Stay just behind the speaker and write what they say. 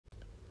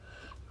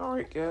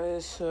Alright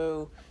guys,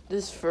 so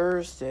this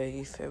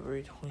Thursday,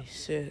 February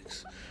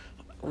 26th,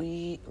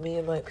 me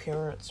and my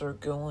parents are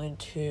going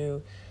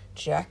to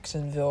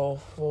Jacksonville,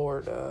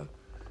 Florida.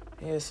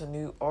 Yes, a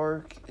new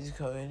arc is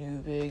coming, a new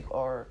big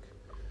arc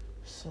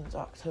since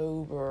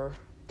October.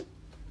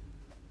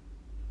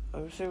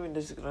 I'm assuming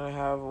this is gonna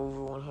have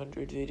over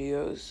 100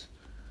 videos.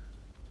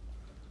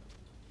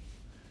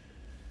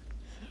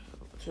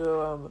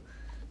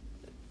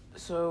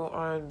 So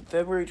on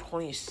February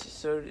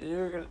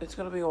 26th, it's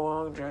gonna be a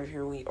long drive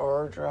here. We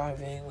are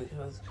driving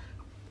because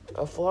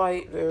a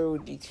flight there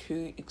would be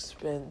too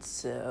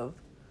expensive.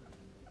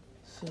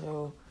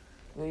 So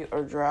we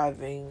are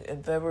driving,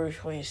 and February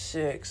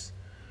 26th,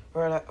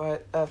 right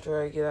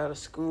after I get out of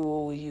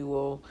school, we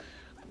will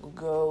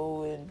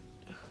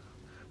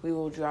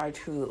drive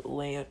to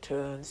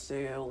Atlanta and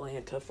stay in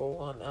Atlanta for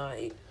one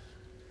night.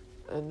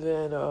 And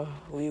then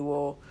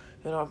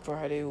and on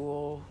Friday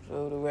we'll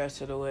go the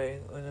rest of the way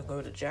and then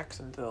go to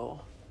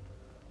Jacksonville.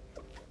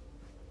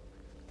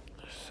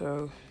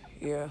 So,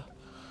 yeah.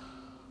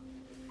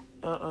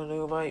 I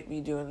know we might be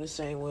doing the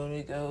same when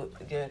we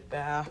get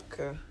back.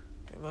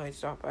 We might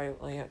stop by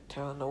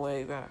Atlanta on the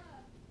way back.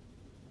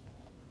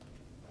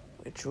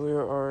 Which we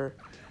are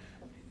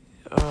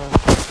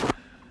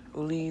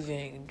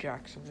leaving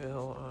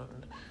Jacksonville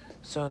on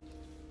Sunday.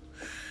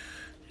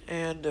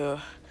 And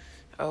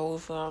I will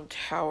film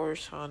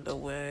towers on the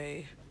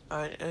way.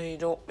 I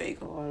don't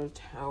make a lot of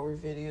tower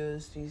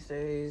videos these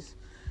days.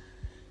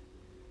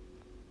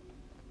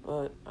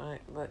 But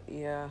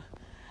yeah.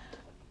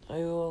 I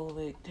will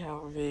make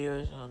tower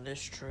videos on this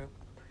trip.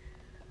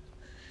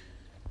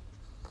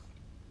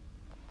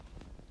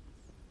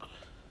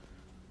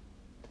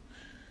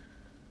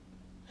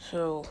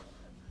 So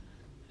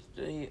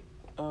for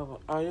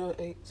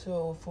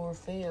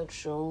fan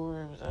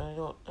showrooms,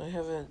 I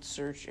haven't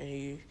searched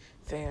any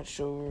fan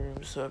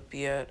showrooms up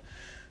yet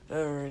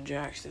over in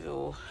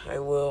Jacksonville. I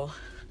will.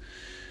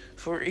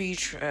 For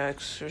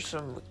E-Tracks, there's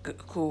some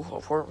cool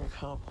apartment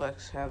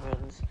complex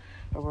heavens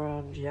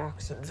around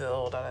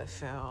Jacksonville that I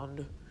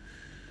found.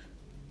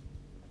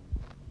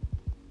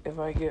 If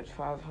I get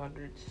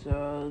 500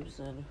 subs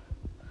and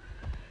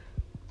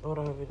when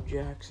I'm in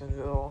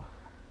Jacksonville,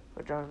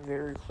 which I'm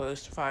very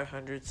close to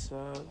 500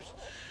 subs,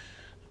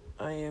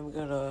 I am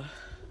gonna,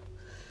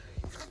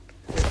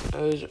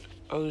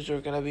 those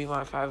are gonna be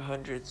my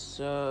 500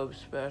 sub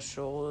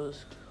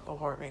specials,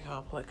 apartment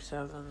complex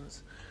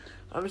heavens.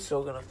 I'm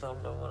still gonna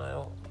film them when I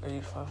don't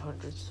reach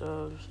 500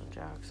 subs in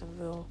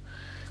Jacksonville.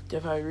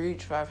 If I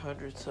reach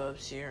 500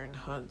 subs here in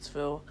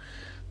Huntsville,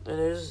 then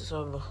there's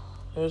an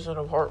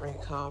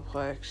apartment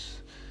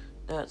complex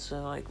that's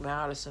in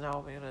Madison,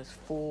 Alabama. It's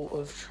full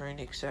of train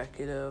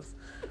executive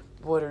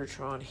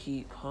Watertron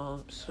heat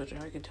pumps, which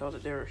I could tell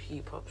that there are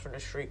heat pumps from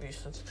the street view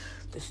since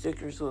the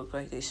stickers look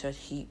like they said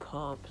heat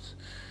pumps.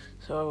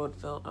 So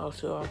I'll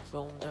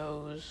film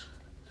those.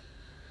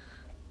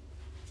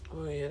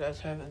 Oh yeah, that's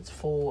heaven's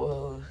full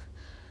of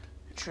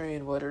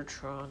train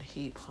Watertron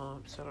heat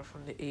pumps that are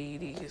from the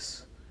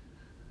 80s.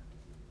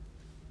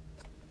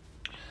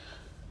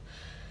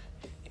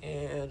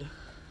 And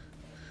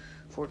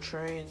for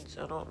trains,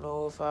 I don't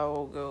know if I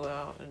will go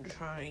out and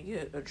try and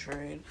get a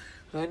train.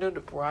 I know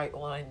the Bright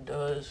Line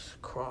does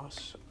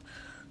cross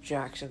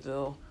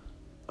Jacksonville.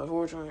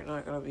 Unfortunately, we're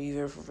not going to be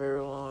there for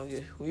very long.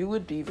 We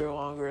would be there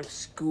longer if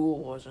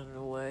school wasn't in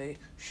the way.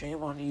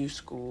 Shame on you,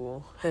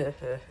 school.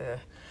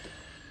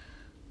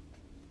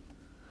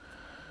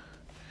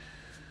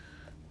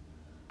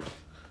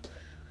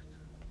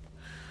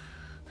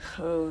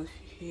 So,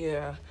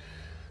 yeah.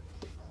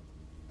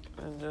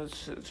 And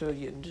this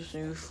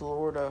new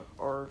Florida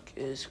arc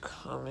is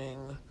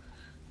coming.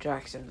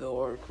 Jacksonville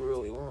arc,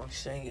 really. We're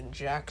saying in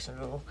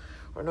Jacksonville.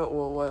 Or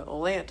no,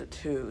 Atlanta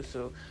too.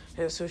 So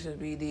it's supposed to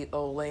be the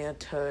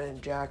Atlanta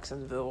and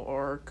Jacksonville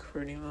arc,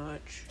 pretty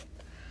much.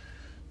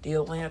 The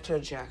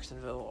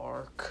Atlanta-Jacksonville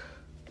arc.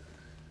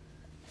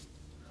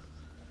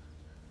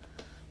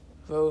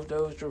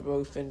 Those are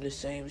both in the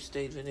same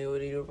state. Then it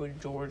would either be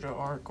Georgia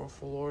arc or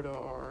Florida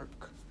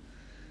arc.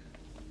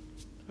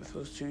 If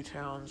those two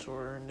towns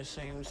were in the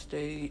same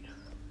state.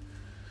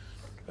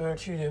 There are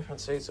two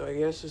different states, so I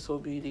guess this will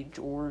be the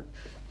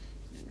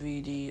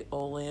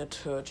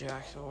Atlanta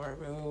Jacksonville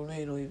arc. It will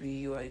mainly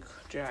be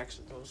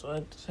Jacksonville. So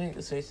I think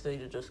the states they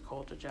just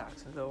call it the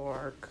Jacksonville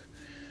arc.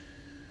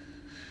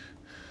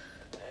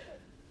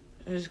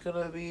 It's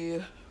gonna be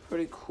a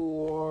pretty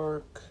cool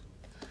arc.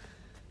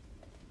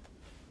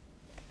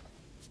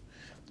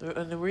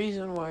 And the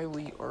reason why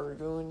we are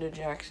going to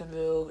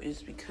Jacksonville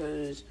is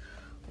because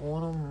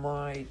one of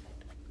my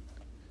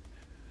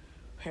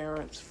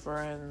parents'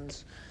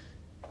 friends'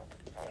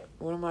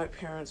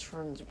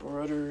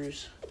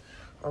 brothers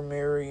are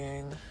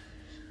marrying.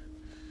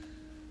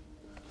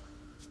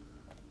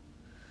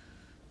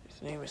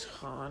 His name is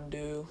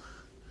Hondo,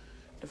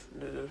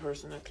 the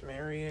person that's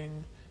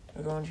marrying.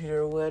 They're going to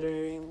their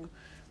wedding,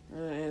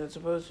 and it's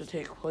supposed to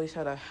take place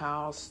at a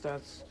house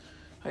that's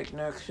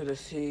next to the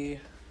sea.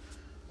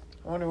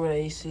 I wonder what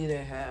AC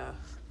they have.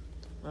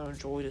 I'll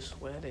enjoy this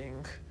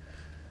wedding.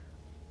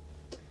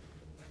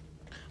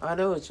 I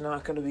know it's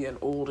not going to be an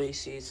old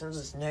AC since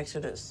it's next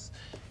to this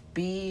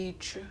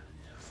beach,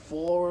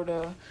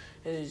 Florida.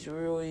 It is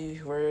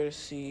really rare to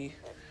see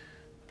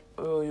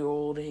really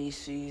old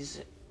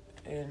ACs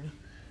in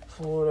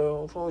Florida.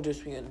 It'll probably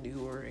just be a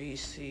newer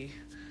AC.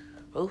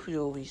 Hopefully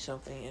it'll be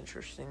something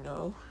interesting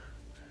though.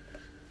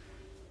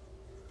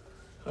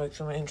 Like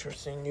some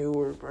interesting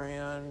newer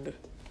brand.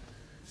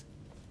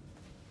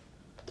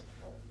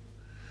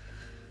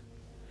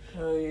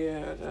 Oh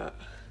yeah,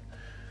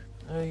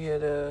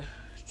 the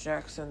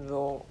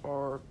Jacksonville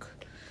Arc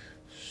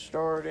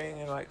starting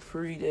in like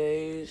 3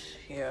 days.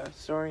 Yeah,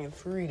 starting in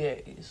 3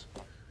 days.